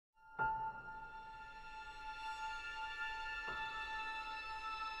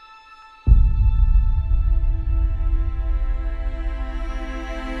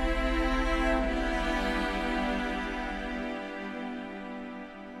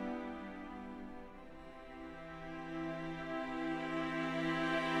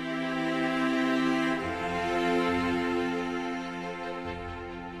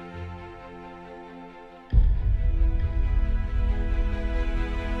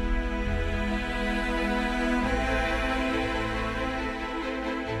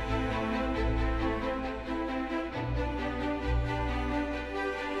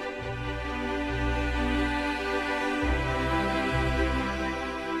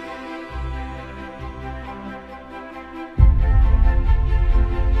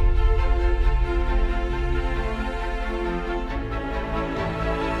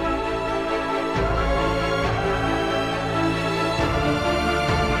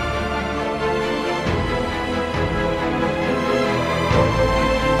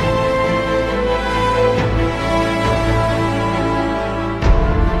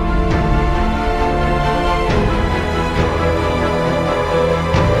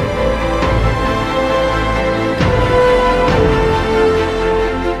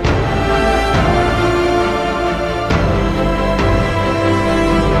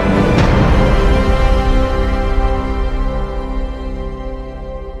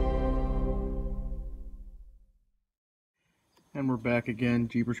And we're back again,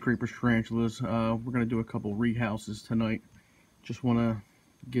 Jeepers Creepers Tarantulas. We're going to do a couple rehouses tonight. Just want to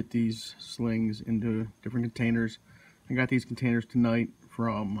get these slings into different containers. I got these containers tonight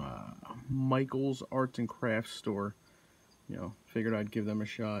from Michael's Arts and Crafts store. Figured I'd give them a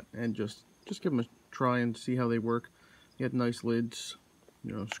shot and just give them a try and see how they work. They had nice lids,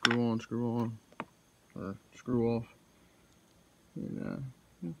 screw on, or screw off. And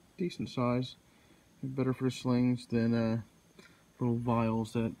decent size. Better for the slings than little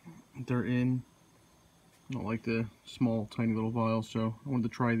vials that they're in. I don't like the small tiny little vials, so I wanted to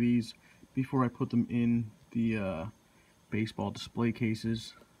try these before I put them in the baseball display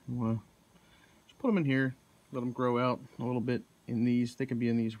cases. Just put them in here, let them grow out a little bit in these. They can be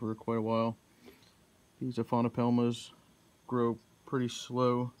in these for quite a while. These Aphanopelmas grow pretty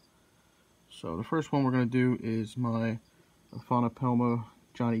slow, so the first one we're going to do is my Aphanopelma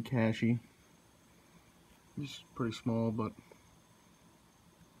Johnny Cashi. He's pretty small, but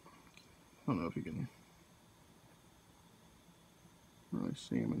I don't know if you can really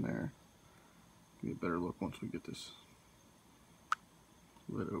see him in there. Give you a better look once we get this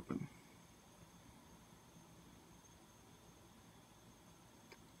lid open.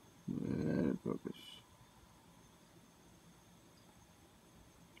 Focus.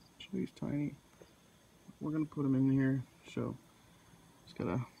 So he's tiny. We're gonna put him in here, so he's got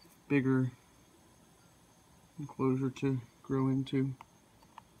a bigger enclosure to grow into.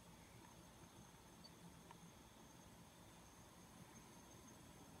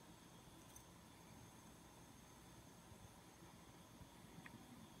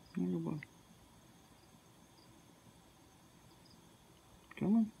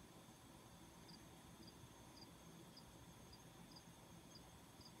 Come on.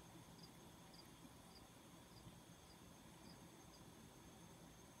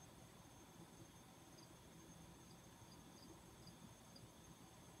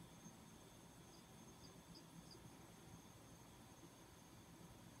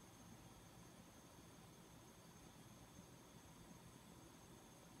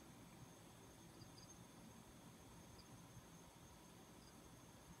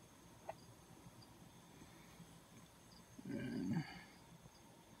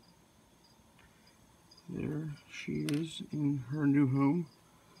 There she is in her new home.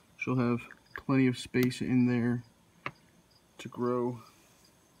 She'll have plenty of space in there to grow.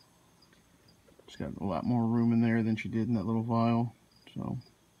 She's got a lot more room in there than she did in that little vial. So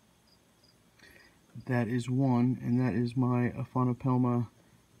that is one, and that is my Aphanopelma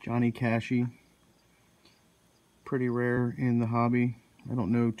Johnny Cashi. Pretty rare in the hobby. I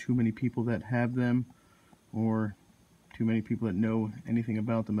don't know too many people that have them, or too many people that know anything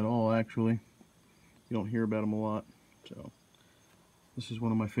about them at all, actually. You don't hear about them a lot, so this is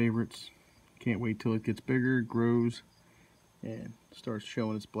one of my favorites. Can't wait till it gets bigger, grows, and starts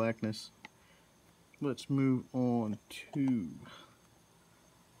showing its blackness. Let's move on to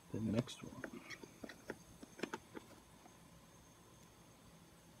the next one.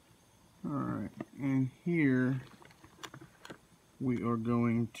 Alright, and here we are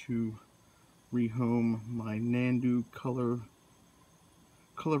going to rehome my Nandu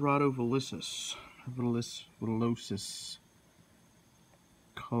Coloratovillosus.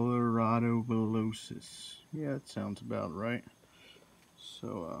 Coloratovillosus. Yeah, that sounds about right.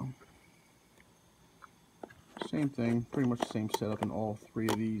 So, same thing, pretty much the same setup in all three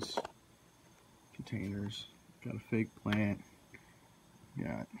of these containers. Got a fake plant,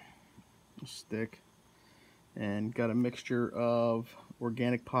 got a stick, and got a mixture of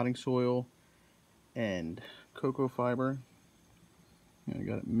organic potting soil and cocoa fiber. And I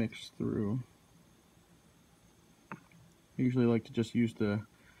got it mixed through. I usually like to just use the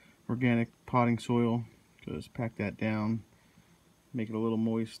organic potting soil, just pack that down, make it a little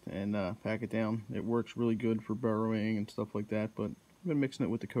moist, and pack it down. It works really good for burrowing and stuff like that, but I've been mixing it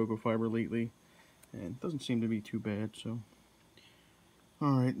with the cocoa fiber lately, and it doesn't seem to be too bad. So,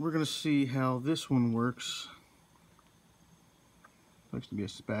 alright, we're going to see how this one works. It likes to be a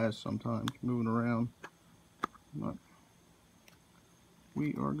spaz sometimes, moving around, but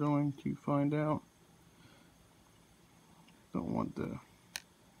we are going to find out. Don't want the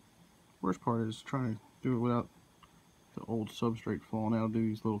worst part is trying to do it without the old substrate falling out of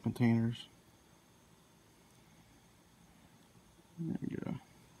these little containers. There we go.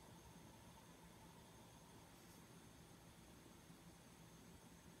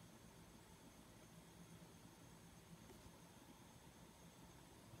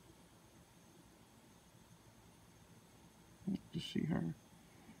 Just see her.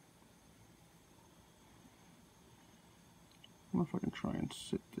 I don't know if I can try and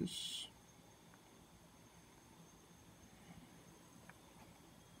sit this.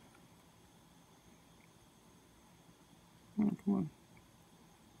 Oh, come on.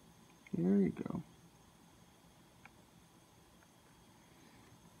 There you go.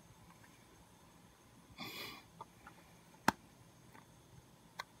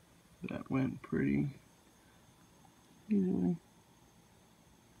 That went pretty easily.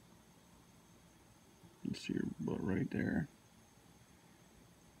 You see your butt right there.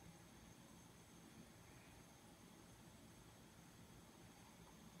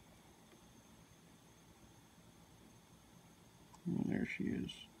 And there she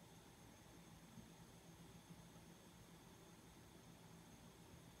is.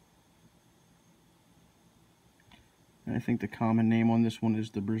 And I think the common name on this one is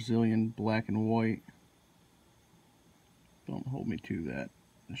the Brazilian black and white. Don't hold me to that.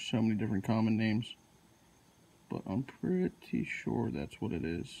 There's so many different common names, but I'm pretty sure that's what it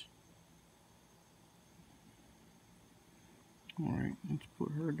is. Alright, let's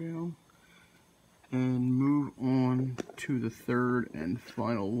put her down and move on to the third and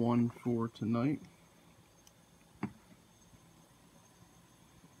final one for tonight.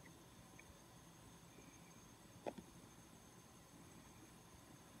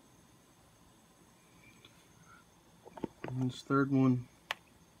 And this third one,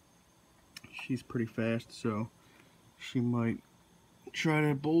 she's pretty fast, so she might try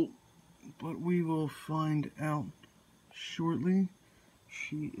to bolt, but we will find out shortly.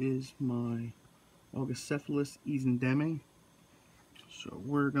 She is my Coloratovillosus Ezedami, so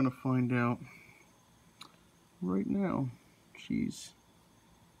we're gonna find out right now. She's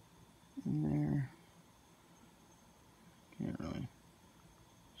in there. Can't really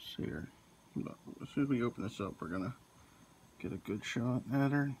see her. But as soon as we open this up, we're gonna get a good shot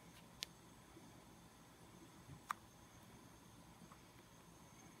at her.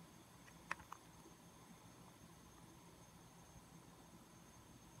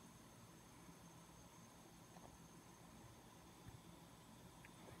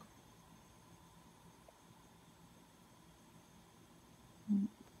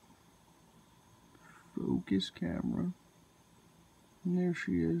 Focus camera. And there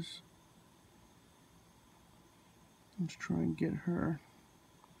she is. Let's try and get her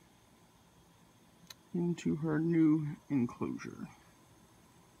into her new enclosure.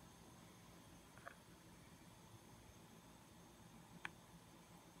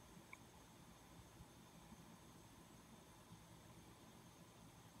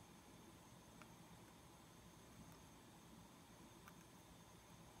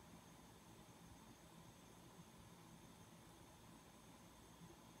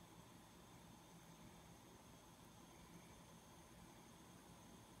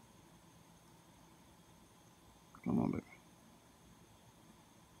 Come on, baby.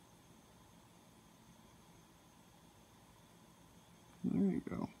 There you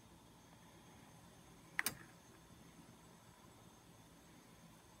go.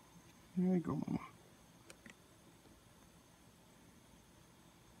 There you go, mama.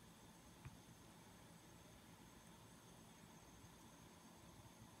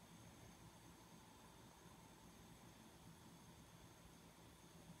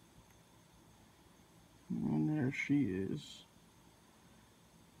 And there she is.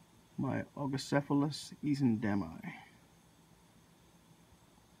 My Coloratovillosus Ezedami.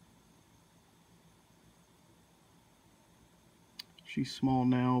 She's small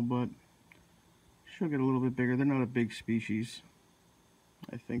now, but she'll get a little bit bigger. They're not a big species.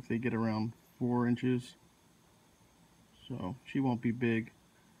 I think they get around 4 inches. So she won't be big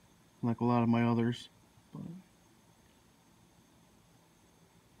like a lot of my others, but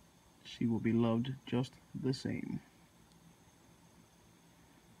she will be loved just the same.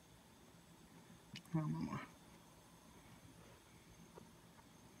 Oh, mama.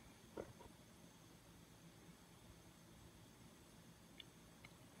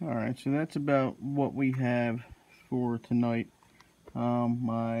 Alright, so that's about what we have for tonight.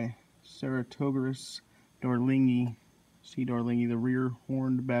 My Saratogaris darlingi, sea darlingi, the rear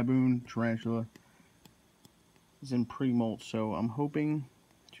horned baboon tarantula, is in pre-molt, so I'm hoping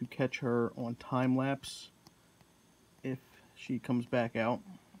to catch her on time lapse if she comes back out,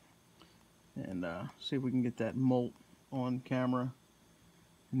 and see if we can get that molt on camera,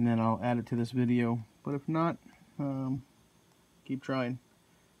 and then I'll add it to this video. But if not, keep trying.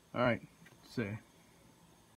 Alright, see ya.